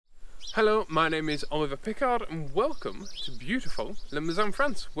Hello, my name is Oliver Pickard and welcome to beautiful Limousin,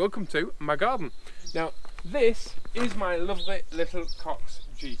 France. Welcome to my garden. Now, this is my lovely little Cox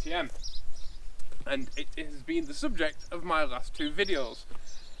GTM and it has been the subject of my last two videos.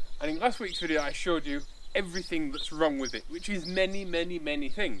 And in last week's video I showed you everything that's wrong with it, which is many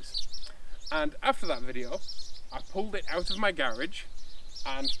things. And after that video, I pulled it out of my garage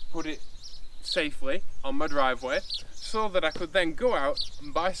and put it safely on my driveway so that I could then go out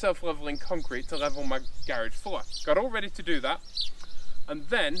and buy self-leveling concrete to level my garage floor. Got all ready to do that, and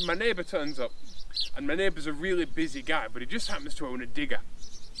then my neighbour turns up, and my neighbour's a really busy guy, but he just happens to own a digger.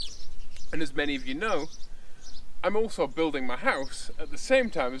 And as many of you know, I'm also building my house at the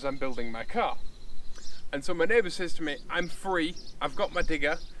same time as I'm building my car. And so my neighbour says to me, I'm free, I've got my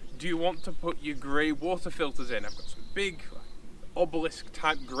digger, do you want to put your grey water filters in? I've got some big obelisk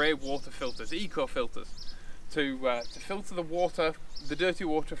type grey water filters, eco filters, to filter the water, the dirty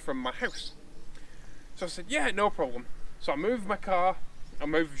water from my house. So I said, yeah, no problem. So I moved my car, I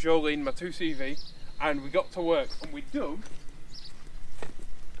moved Jolene, my 2CV, and we got to work and we dug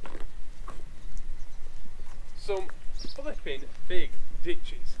some flipping big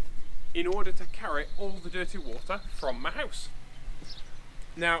ditches in order to carry all the dirty water from my house.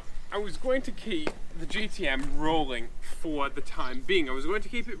 Now, I was going to keep the GTM rolling for the time being. I was going to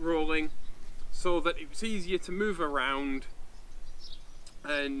keep it rolling so that it was easier to move around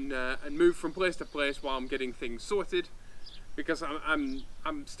and move from place to place while I'm getting things sorted, because I'm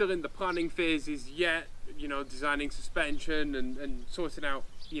still in the planning phases yet, you know, designing suspension and sorting out,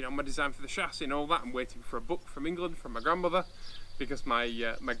 you know, my design for the chassis and all that. I'm waiting for a book from England from my grandmother, because my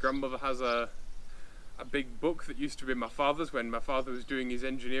grandmother has a big book that used to be my father's when my father was doing his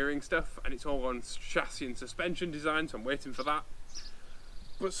engineering stuff, and it's all on chassis and suspension design, so I'm waiting for that.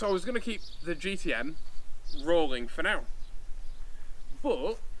 But so I was going to keep the GTM rolling for now,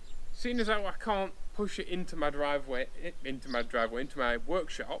 but seeing as how I can't push it into my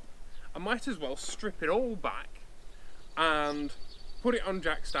workshop, I might as well strip it all back and put it on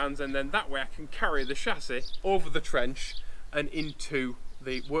jack stands, and then that way I can carry the chassis over the trench and into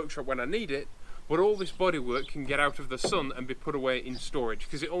the workshop when I need it. But all this bodywork can get out of the sun and be put away in storage,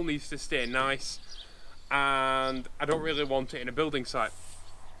 because it all needs to stay nice, and I don't really want it in a building site.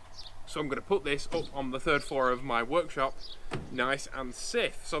 So I'm going to put this up on the third floor of my workshop, nice and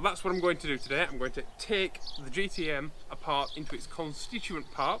safe. So that's what I'm going to do today. I'm going to take the GTM apart into its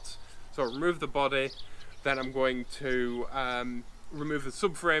constituent parts. So I'll remove the body, then I'm going to remove the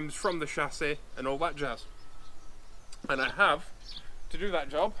subframes from the chassis and all that jazz. And I have, to do that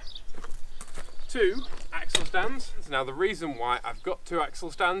job, 2 axle stands. Now the reason why I've got 2 axle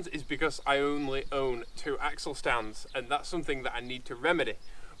stands is because I only own 2 axle stands, and that's something that I need to remedy.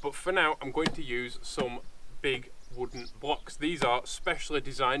 But for now I'm going to use some big wooden blocks. These are specially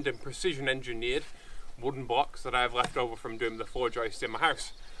designed and precision engineered wooden blocks that I have left over from doing the floor joists in my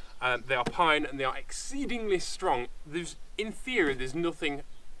house. They are pine and they are exceedingly strong. In theory there's nothing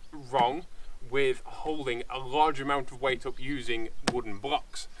wrong with holding a large amount of weight up using wooden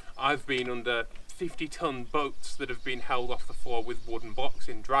blocks. I've been under 50-ton boats that have been held off the floor with wooden blocks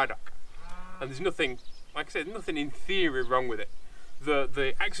in dry dock, and there's nothing, like I said, nothing in theory wrong with it.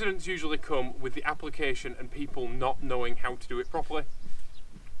 The accidents usually come with the application and people not knowing how to do it properly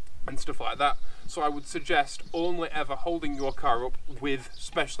and stuff like that. So I would suggest only ever holding your car up with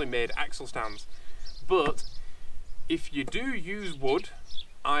specially made axle stands. But if you do use wood,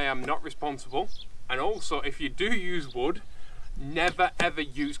 I am not responsible. And also, if you do use wood, never ever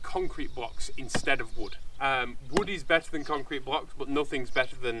use concrete blocks instead of wood. Wood is better than concrete blocks, but nothing's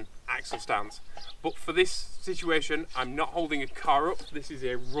better than axle stands. But for this situation, I'm not holding a car up. This is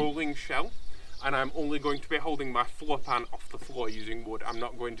a rolling shell, and I'm only going to be holding my floor pan off the floor using wood. I'm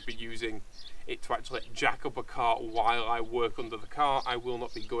not going to be using it to actually jack up a car while I work under the car. I will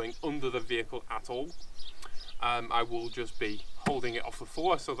not be going under the vehicle at all. I will just be holding it off the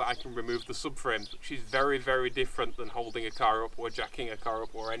floor so that I can remove the subframes, which is very different than holding a car up or jacking a car up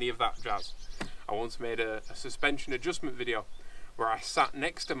or any of that jazz. I once made a suspension adjustment video where I sat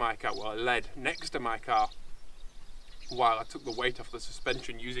next to my car, well, I led next to my car while I took the weight off the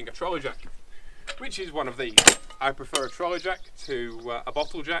suspension using a trolley jack, which is one of these. I prefer a trolley jack to a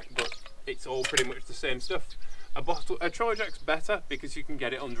bottle jack, but it's all pretty much the same stuff. A trolley jack's better because you can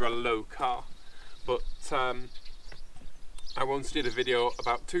get it under a low car, but I once did a video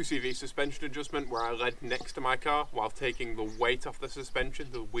about 2CV suspension adjustment where I led next to my car while taking the weight off the suspension.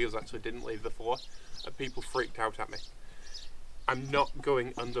 The wheels actually didn't leave the floor, and people freaked out at me. I'm not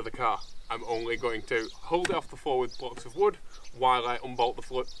going under the car. I'm only going to hold it off the floor with blocks of wood while I unbolt the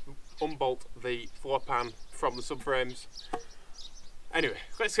floor pan from the subframes, Anyway,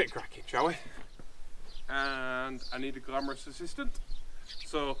 let's get cracking, shall we? And I need a glamorous assistant.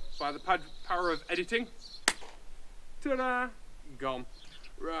 So, by the power of editing, ta-da, gone.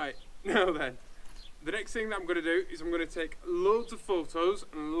 Right, now then, the next thing that I'm going to do is I'm going to take loads of photos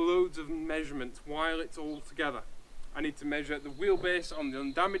and loads of measurements while it's all together. I need to measure the wheelbase on the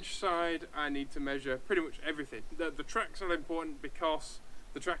undamaged side. I need to measure pretty much everything. The tracks are important because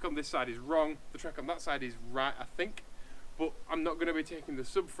the track on this side is wrong, the track on that side is right, I think. But I'm not going to be taking the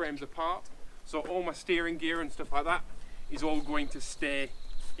subframes apart, so all my steering gear and stuff like that is all going to stay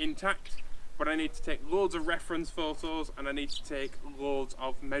intact. But I need to take loads of reference photos and I need to take loads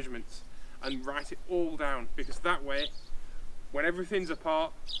of measurements and write it all down, because that way, when everything's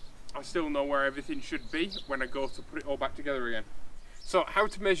apart, I still know where everything should be when I go to put it all back together again. So, how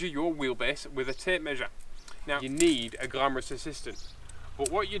to measure your wheelbase with a tape measure. Now, you need a glamorous assistant,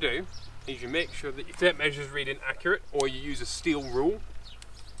 but what you do is you make sure that your tape measure is reading accurate, or you use a steel rule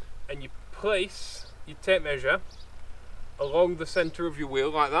and you place your tape measure along the center of your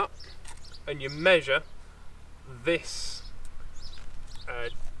wheel like that, and you measure this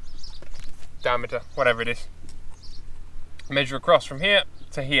diameter, whatever it is. Measure across from here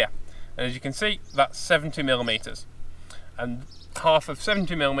to here, and as you can see, that's 70 millimeters, and half of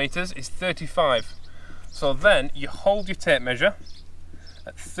 70 millimeters is 35. So then you hold your tape measure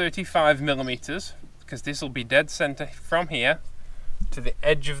at 35 millimeters, because this will be dead center from here to the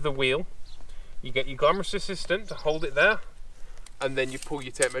edge of the wheel. You get your glamorous assistant to hold it there, and then you pull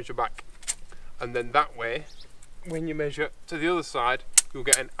your tape measure back, and then that way, when you measure to the other side, you'll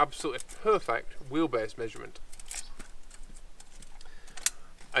get an absolutely perfect wheelbase measurement.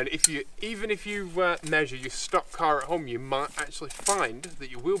 And even if you measure your stock car at home, you might actually find that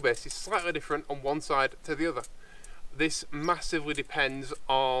your wheelbase is slightly different on one side to the other. This massively depends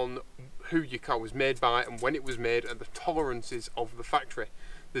on who your car was made by and when it was made and the tolerances of the factory.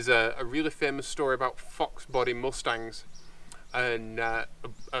 There's a really famous story about Fox body Mustangs, and a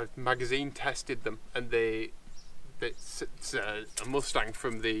magazine tested them, and it's a Mustang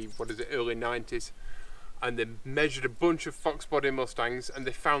from the early 90s, and they measured a bunch of Fox body Mustangs and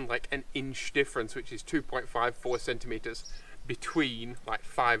they found like an inch difference, which is 2.54 centimeters between like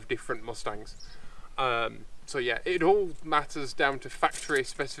 5 different Mustangs. So yeah, it all matters down to factory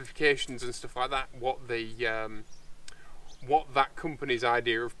specifications and stuff like that, what that company's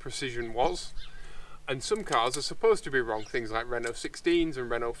idea of precision was. And some cars are supposed to be wrong. Things like Renault 16s and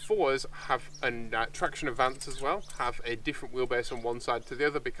Renault 4s have, and Traction Advance as well, have a different wheelbase on one side to the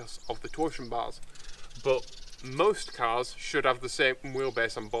other because of the torsion bars. But most cars should have the same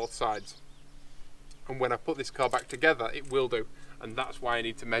wheelbase on both sides. And when I put this car back together, it will do. And that's why I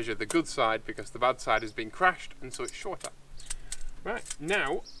need to measure the good side, because the bad side has been crashed and so it's shorter. Right,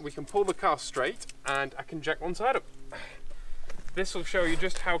 now we can pull the car straight and I can jack one side up. This will show you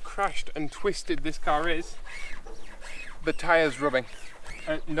just how crashed and twisted this car is. The tyres rubbing,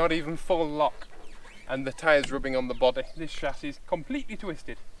 not even full lock, and the tyres rubbing on the body. This chassis is completely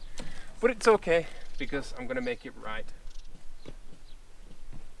twisted, but it's okay because I'm going to make it right.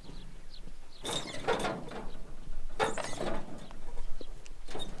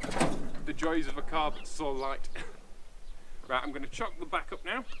 The joys of a car that's so light. Right, I'm going to chock the back up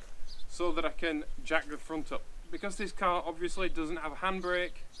now so that I can jack the front up. Because this car obviously doesn't have a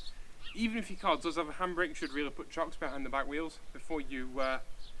handbrake, even if your car does have a handbrake, you should really put chocks behind the back wheels before you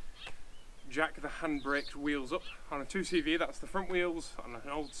jack the handbrake wheels up. On a 2CV, that's the front wheels. On an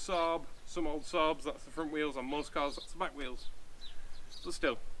old Saab, some old Saabs, that's the front wheels. On most cars, that's the back wheels. But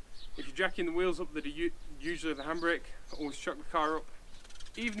still, if you're jacking the wheels up that are usually the handbrake, always chock the car up.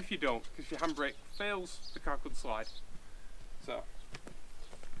 Even if you don't, because if your handbrake fails, the car could slide. So,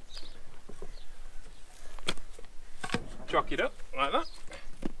 chock it up like that,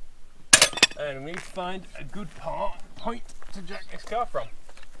 and we need to find a good point to jack this car from.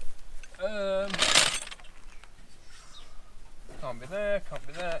 Can't be there, can't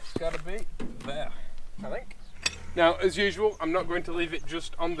be there, it's got to be there, I think. Now, as usual, I'm not going to leave it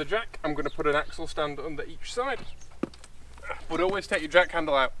just on the jack. I'm going to put an axle stand under each side, but always take your jack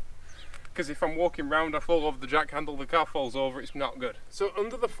handle out, because if I'm walking round, I fall over the jack handle, the car falls over, it's not good. So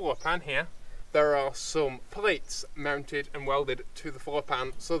under the floor pan here, there are some plates mounted and welded to the floor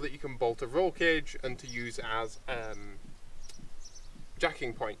pan so that you can bolt a roll cage and to use as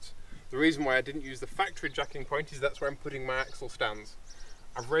jacking points. The reason why I didn't use the factory jacking point is that's where I'm putting my axle stands.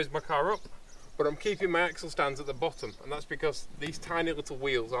 I've raised my car up, but I'm keeping my axle stands at the bottom, and that's because these tiny little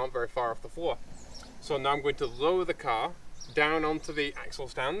wheels aren't very far off the floor. So now I'm going to lower the car down onto the axle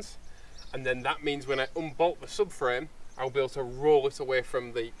stands, and then that means when I unbolt the subframe, I'll be able to roll it away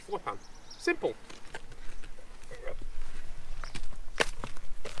from the floor pan. Simple.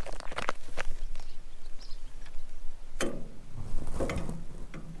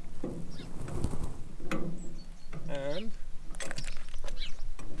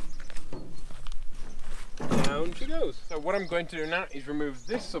 what I'm going to do now is remove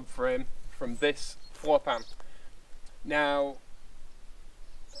this subframe from this floor pan. Now,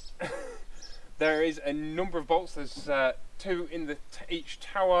 there is a number of bolts. There's 2 in each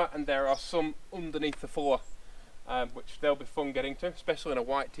tower, and there are some underneath the floor, which they'll be fun getting to, especially in a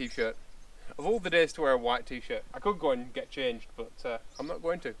white t-shirt. Of all the days to wear a white t-shirt, I could go and get changed, but I'm not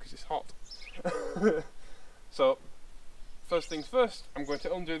going to because it's hot. So, first things first, I'm going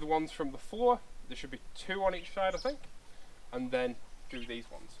to undo the ones from the floor. There should be 2 on each side, I think, and then do these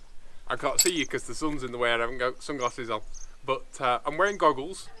ones. I can't see you because the sun's in the way and I haven't got sunglasses on. But I'm wearing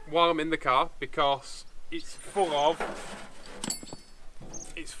goggles while I'm in the car because it's full of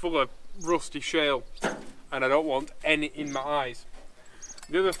rusty shale and I don't want any in my eyes.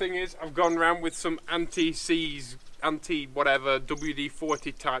 The other thing is I've gone around with some anti-seize, anti-whatever,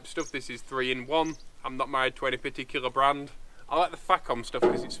 WD-40 type stuff. This is 3-in-1. I'm not married to any particular brand. I like the Facom stuff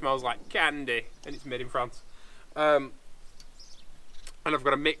because it smells like candy and it's made in France. And I've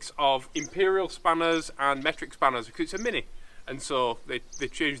got a mix of imperial spanners and metric spanners because it's a Mini, and so they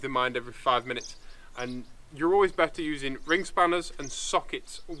change their mind every 5 minutes. And you're always better using ring spanners and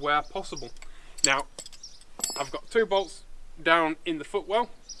sockets where possible. Now, I've got 2 bolts down in the footwell.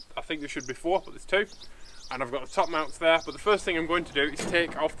 I think there should be 4, but there's 2. And I've got the top mounts there. But the first thing I'm going to do is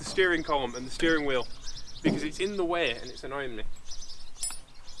take off the steering column and the steering wheel because it's in the way and it's annoying me.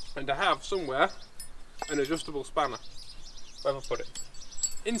 And I have somewhere an adjustable spanner. Where have I put it?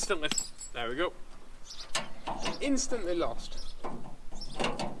 Instantly, there we go. Instantly lost.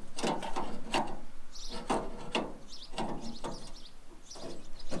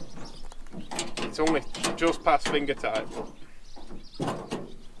 It's only just past finger tight.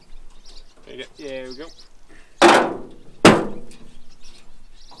 There we go.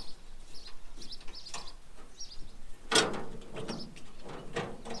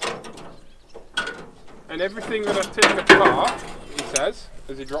 And everything that I take apart, he says,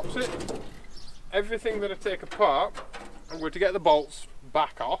 as he drops it, everything that I take apart, I'm going to get the bolts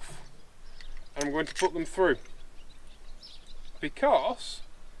back off and I'm going to put them through. Because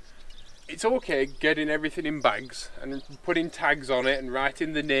it's okay getting everything in bags and putting tags on it and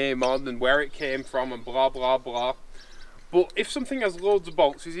writing the name on and where it came from and blah blah blah. But if something has loads of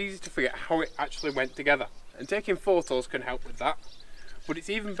bolts, it's easy to forget how it actually went together. And taking photos can help with that. But it's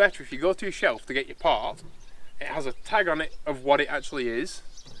even better if you go to your shelf to get your part, it has a tag on it of what it actually is,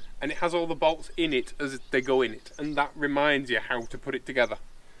 and it has all the bolts in it as they go in it, and that reminds you how to put it together.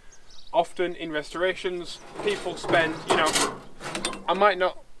 Often in restorations, people spend, you know, I might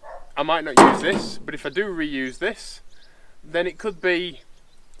not use this, but if I do reuse this, then it could be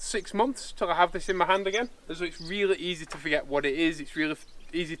 6 months till I have this in my hand again. So it's really easy to forget what it is, it's really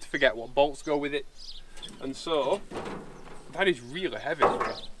easy to forget what bolts go with it, and so that is really heavy for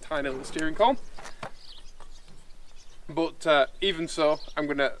a tiny little steering column. But even so, I'm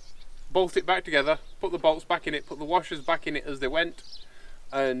going to bolt it back together, put the bolts back in it, put the washers back in it as they went,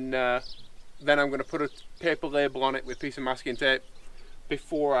 and then I'm going to put a paper label on it with a piece of masking tape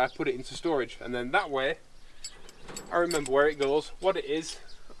before I put it into storage. And then that way, I remember where it goes, what it is,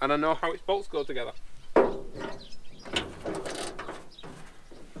 and I know how its bolts go together.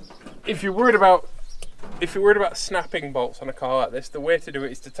 If you're worried about snapping bolts on a car like this, the way to do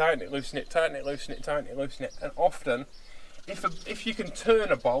it is to tighten it, loosen it, tighten it, loosen it, tighten it, loosen it. And often, if you can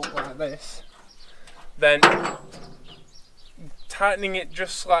turn a bolt like this, then tightening it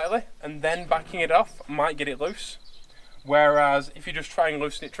just slightly and then backing it off might get it loose. Whereas if you just try and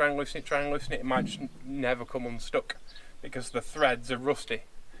loosen it, try and loosen it, try and loosen it, it might just never come unstuck because the threads are rusty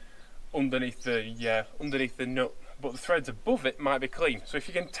underneath the nut. But the threads above it might be clean. So if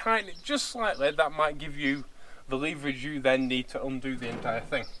you can tighten it just slightly, that might give you the leverage you then need to undo the entire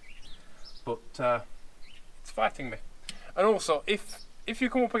thing. But it's fighting me. And also, if you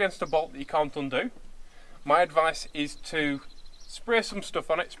come up against a bolt that you can't undo, my advice is to spray some stuff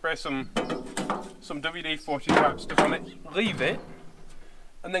on it, spray some WD-40 type stuff on it, leave it,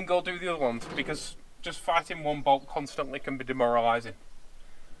 and then go do the other ones, because just fighting one bolt constantly can be demoralising.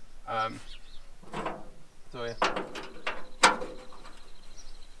 So yeah.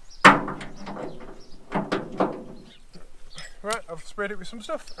 Right, I've sprayed it with some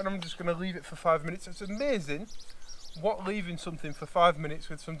stuff and I'm just going to leave it for 5 minutes. It's amazing what leaving something for 5 minutes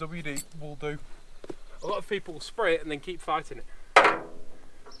with some WD will do. A lot of people will spray it and then keep fighting it.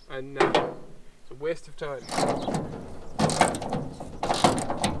 And it's a waste of time.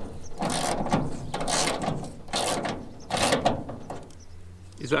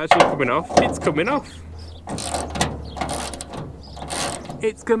 Is that actually coming off? It's coming off!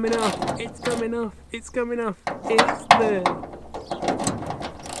 It's coming off, it's coming off, it's coming off, it's there.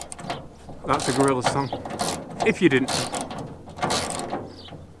 That's a Gorillaz song, if you didn't.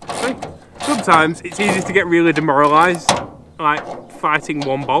 sometimes it's easy to get really demoralised, like fighting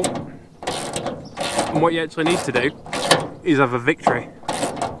one bolt. And what you actually need to do is have a victory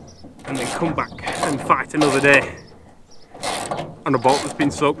and then come back and fight another day on a bolt that's been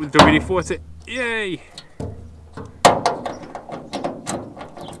soaked with WD-40. Yay!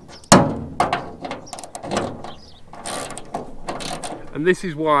 And this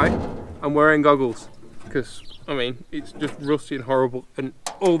is why I'm wearing goggles, because I mean it's just rusty and horrible and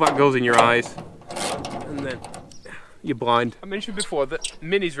all that goes in your eyes and then you're blind. I mentioned before that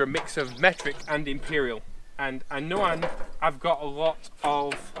minis are a mix of metric and imperial, and I know I've got a lot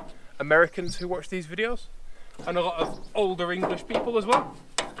of Americans who watch these videos and a lot of older English people as well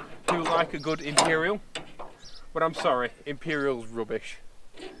who like a good imperial, but I'm sorry, imperial's rubbish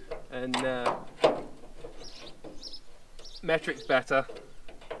and metric's better.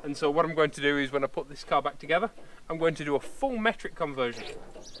 And so what I'm going to do is, when I put this car back together, I'm going to do a full metric conversion,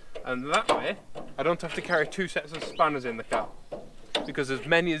 and that way I don't have to carry 2 sets of spanners in the car, because as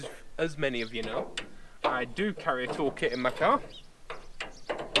many of you know, I do carry a toolkit in my car,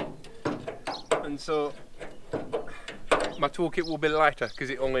 and so my toolkit will be lighter because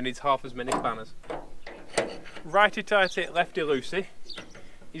it only needs half as many spanners. Righty tighty, lefty loosey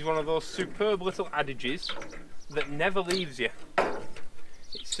is one of those superb little adages that never leaves you.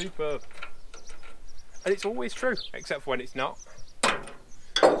 It's superb. And it's always true, except for when it's not.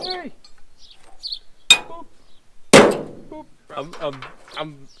 Hey! Boop. Boop.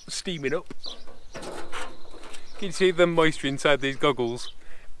 I'm steaming up. You can see the moisture inside these goggles.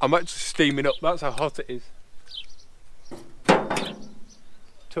 I'm actually steaming up, that's how hot it is.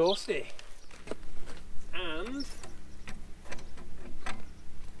 Toasty. And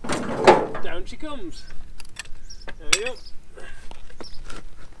down she comes. There we go.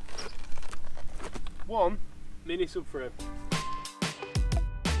 One mini subframe.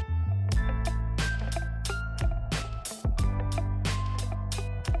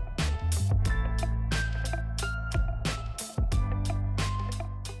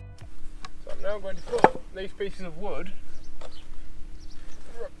 So I'm now going to put these pieces of wood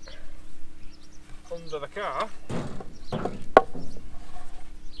under the car.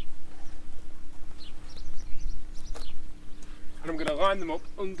 And I'm going to line them up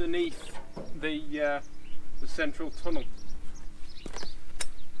underneath the central tunnel.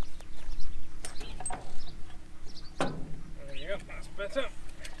 There you go, that's better.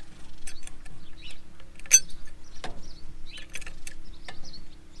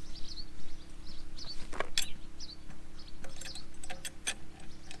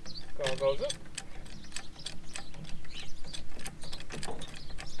 Car goes up.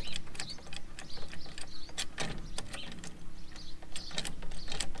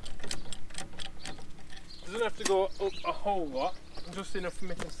 Doesn't have to go up a whole lot, just enough for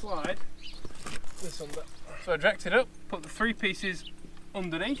me to slide this under. So I jacked it up, put the 3 pieces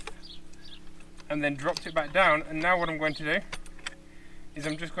underneath, and then dropped it back down. And now what I'm going to do is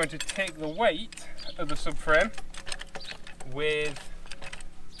I'm just going to take the weight of the subframe with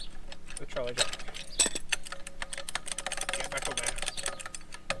the trolley jack. Get back up there.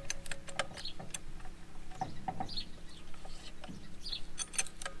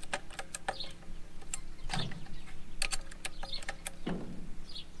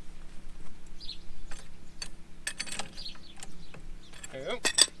 There we go.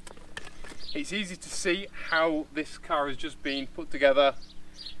 It's easy to see how this car has just been put together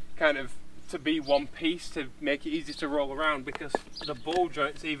kind of to be one piece, to make it easy to roll around, because the ball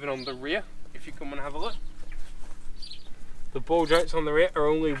joints even on the rear, if you come and have a look, the ball joints on the rear are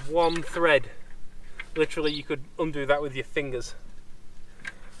only 1 thread. Literally you could undo that with your fingers.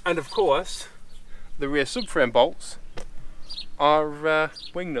 And of course the rear subframe bolts are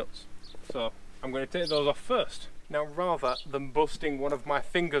wing nuts, so I'm going to take those off first. Now, rather than busting one of my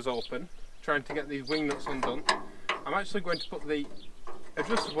fingers open trying to get these wing nuts undone, I'm actually going to put the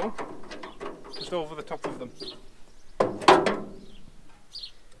adjustable just over the top of them,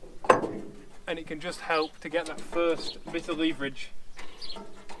 and it can just help to get that first bit of leverage,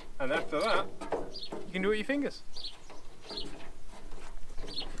 and after that you can do it with your fingers,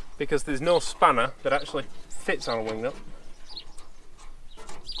 because there's no spanner that actually fits on a wing nut.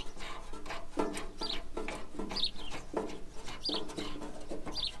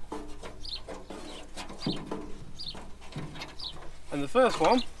 And the first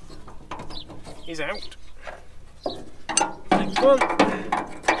one is out. Next one,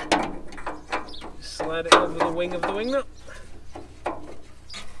 just slide it over the wing of the wing nut.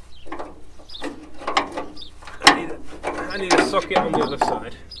 I need a socket on the other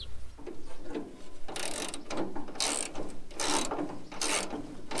side.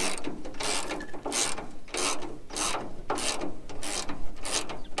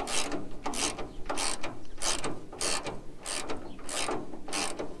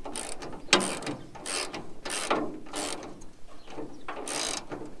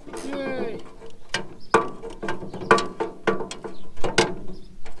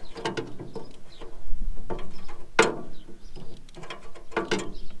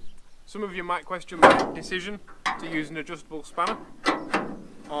 some of you might question my decision to use an adjustable spanner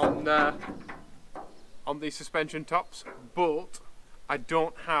on these suspension tops, but I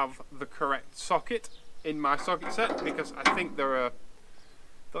don't have the correct socket in my socket set because I think they're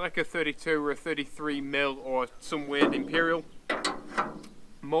like a 32 or a 33 mil or some weird imperial.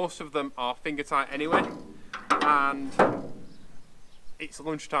 Most of them are finger tight anyway, and it's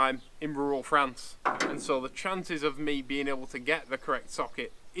lunchtime in rural France, and so the chances of me being able to get the correct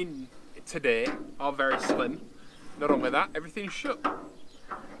socket in today are very slim. Not only that, everything's shut.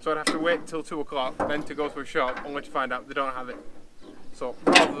 So I'd have to wait until 2 o'clock, then to go to a shop, only to find out they don't have it. So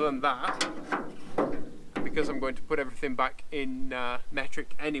rather than that, because I'm going to put everything back in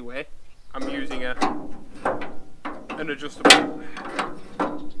metric anyway, I'm using an adjustable.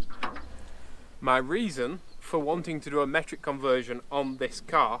 My reason for wanting to do a metric conversion on this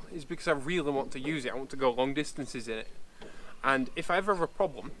car is because I really want to use it. I want to go long distances in it, and if I ever have a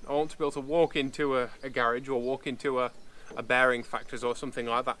problem, I want to be able to walk into a garage or walk into a bearing factories or something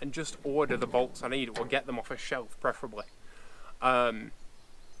like that and just order the bolts I need, or get them off a shelf preferably. You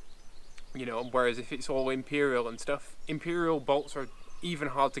know, whereas if it's all imperial and stuff, imperial bolts are even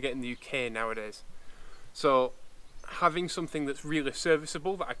hard to get in the UK nowadays. So having something that's really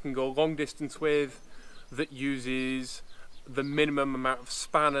serviceable, that I can go long distance with, that uses the minimum amount of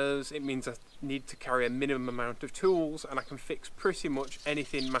spanners, it means I need to carry a minimum amount of tools, and I can fix pretty much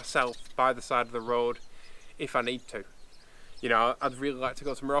anything myself by the side of the road if I need to. You know, I'd really like to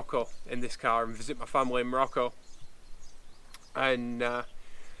go to Morocco in this car and visit my family in Morocco, and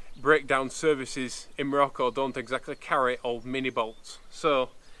breakdown services in Morocco don't exactly carry old mini bolts. So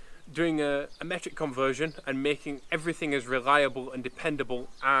doing a metric conversion and making everything as reliable and dependable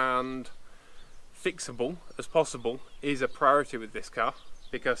and fixable as possible is a priority with this car,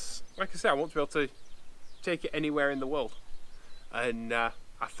 because like I said, I want to be able to take it anywhere in the world, and I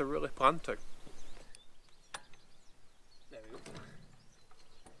thoroughly plan to. There we go.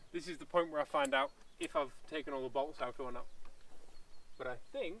 This is the point where I find out if I've taken all the bolts out or not, but I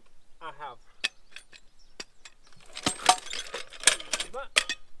think I have.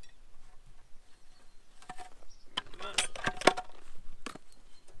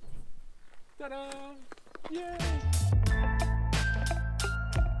 Ta-da! Yay!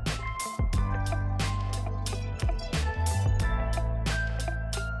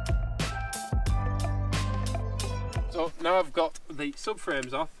 So now I've got the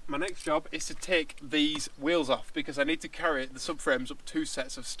subframes off, my next job is to take these wheels off, because I need to carry the subframes up 2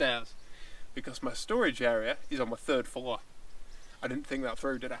 sets of stairs, because my storage area is on my 3rd floor. I didn't think that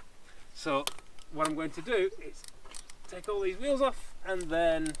through, did I? So what I'm going to do is take all these wheels off, and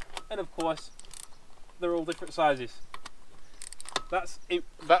then, and of course they're all different sizes. That's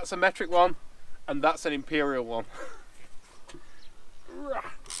a metric one, and that's an imperial one.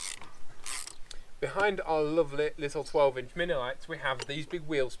 Behind our lovely little 12-inch mini lights we have these big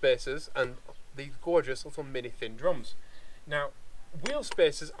wheel spacers and these gorgeous little mini thin drums. Now, wheel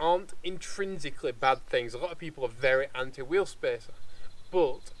spacers aren't intrinsically bad things. A lot of people are very anti-wheel spacer,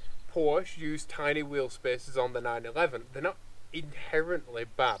 but Porsche use tiny wheel spacers on the 911. They're not inherently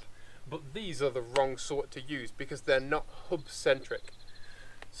bad, but these are the wrong sort to use because they're not hub centric.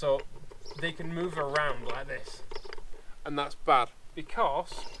 So they can move around like this, and that's bad,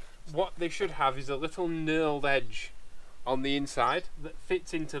 because what they should have is a little knurled edge on the inside that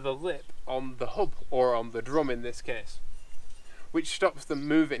fits into the lip on the hub, or on the drum in this case, which stops them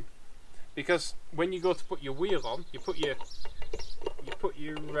moving. Because when you go to put your wheel on, you put your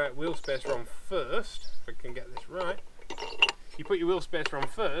wheel spacer on first, if I can get this right. You put your wheel spacer on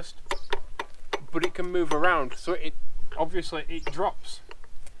first, but it can move around, so it obviously it drops,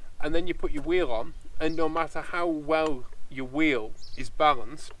 and then you put your wheel on, and no matter how well your wheel is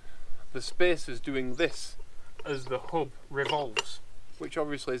balanced, the spacer's doing this as the hub revolves, which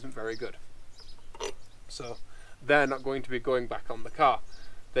obviously isn't very good. So they're not going to be going back on the car.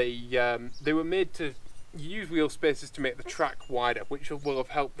 They were made to use wheel spacers to make the track wider, which will have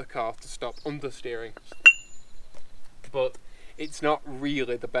helped the car to stop understeering. But it's not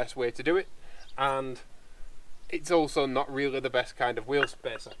really the best way to do it, and it's also not really the best kind of wheel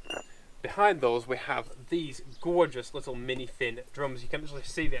spacer. Behind those we have these gorgeous little mini fin drums. You can actually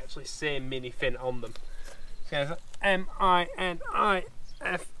see they actually say mini fin on them. So there's M-I-N-I-F-I-N,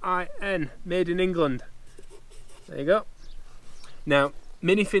 made in England. There you go. Now,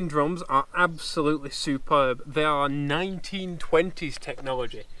 mini fin drums are absolutely superb. They are 1920s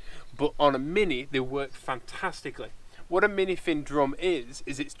technology, but on a Mini they work fantastically. What a mini fin drum is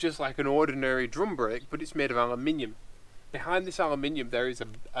it's just like an ordinary drum brake, but it's made of aluminium. Behind this aluminium there is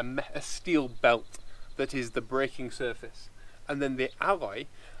a steel belt that is the braking surface, and then the alloy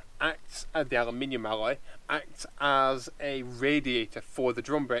acts, the aluminium alloy acts as a radiator for the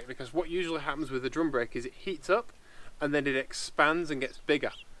drum brake, because what usually happens with the drum brake is it heats up and then it expands and gets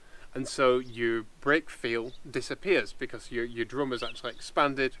bigger, and so your brake feel disappears because your drum has actually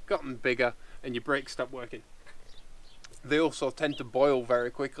expanded, gotten bigger, and your brakes stop working. They also tend to boil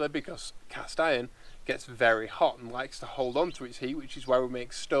very quickly because cast iron gets very hot and likes to hold on to its heat, which is why we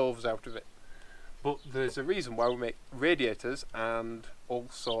make stoves out of it. But there's a reason why we make radiators and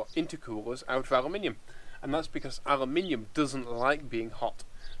also intercoolers out of aluminium, and that's because aluminium doesn't like being hot.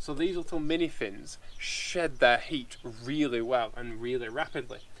 So these little mini fins shed their heat really well and really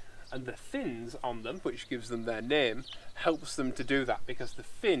rapidly, and the fins on them, which gives them their name, helps them to do that, because the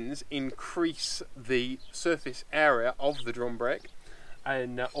fins increase the surface area of the drum brake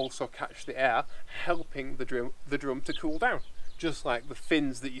and also catch the air, helping the drum to cool down, just like the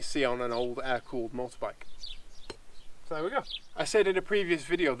fins that you see on an old air-cooled motorbike. So there we go. I said in a previous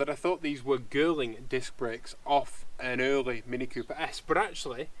video that I thought these were girling disc brakes off an early Mini Cooper S, but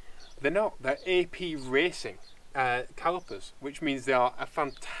actually they're not. They're AP Racing calipers, which means they are a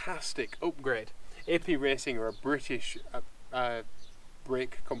fantastic upgrade. AP Racing are a British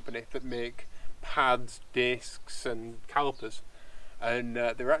brake company that make pads, discs and calipers, and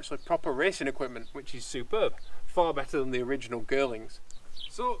they're actually proper racing equipment, which is superb, far better than the original girlings.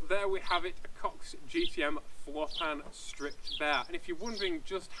 So there we have it, a Cox GTM floor pan stripped bare, and if you're wondering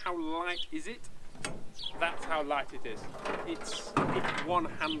just how light is it, that's how light it is. It's one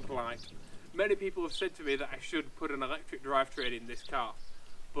hand light. Many people have said to me that I should put an electric drivetrain in this car,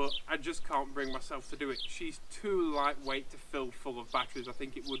 but I just can't bring myself to do it. She's too lightweight to fill full of batteries. I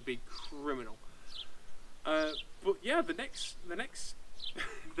think it would be criminal. But yeah, the next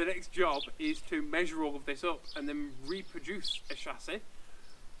the next job is to measure all of this up and then reproduce a chassis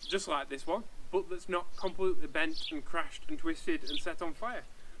just like this one, but that's not completely bent and crashed and twisted and set on fire.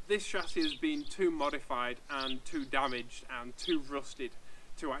 This chassis has been too modified and too damaged and too rusted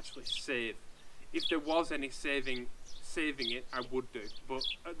to actually save. If there was any saving it, I would do, but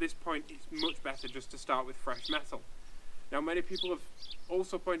at this point it's much better just to start with fresh metal. Now, many people have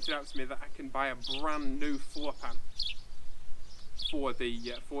also pointed out to me that I can buy a brand new floor pan for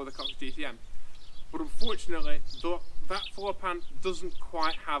the Cox GTM, but unfortunately that floor pan doesn't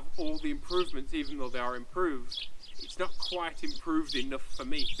quite have all the improvements. Even though they are improved, it's not quite improved enough for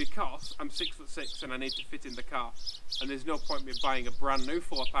me, because I'm 6'6" and I need to fit in the car, and there's no point me buying a brand new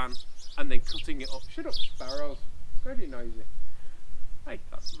floor pan and then cutting it up. Shut up, sparrows, very noisy. Hey,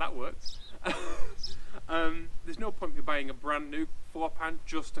 that worked. There's no point me buying a brand new floor pan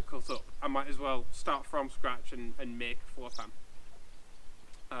just to cut up. I might as well start from scratch and make a floor pan.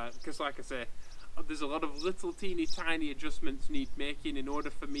 Because like I say, there's a lot of little teeny tiny adjustments need making in order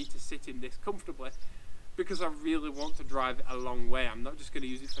for me to sit in this comfortably, because I really want to drive it a long way. I'm not just going to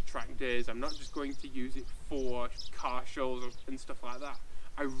use it for track days, I'm not just going to use it for car shows and stuff like that.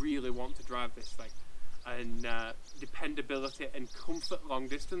 I really want to drive this thing, and dependability and comfort long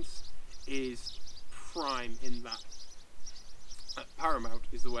distance is prime in that. Paramount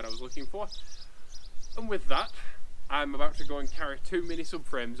is the word I was looking for. And with that, I'm about to go and carry 2 mini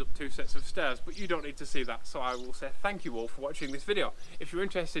subframes up 2 sets of stairs, but you don't need to see that, so I will say thank you all for watching this video. If you're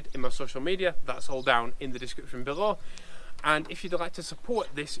interested in my social media, that's all down in the description below. And if you'd like to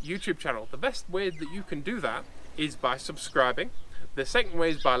support this YouTube channel, the best way that you can do that is by subscribing. The second way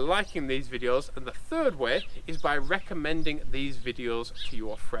is by liking these videos, and the third way is by recommending these videos to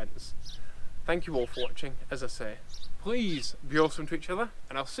your friends. Thank you all for watching. As I say, please be awesome to each other,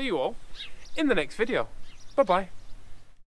 and I'll see you all in the next video. Bye bye.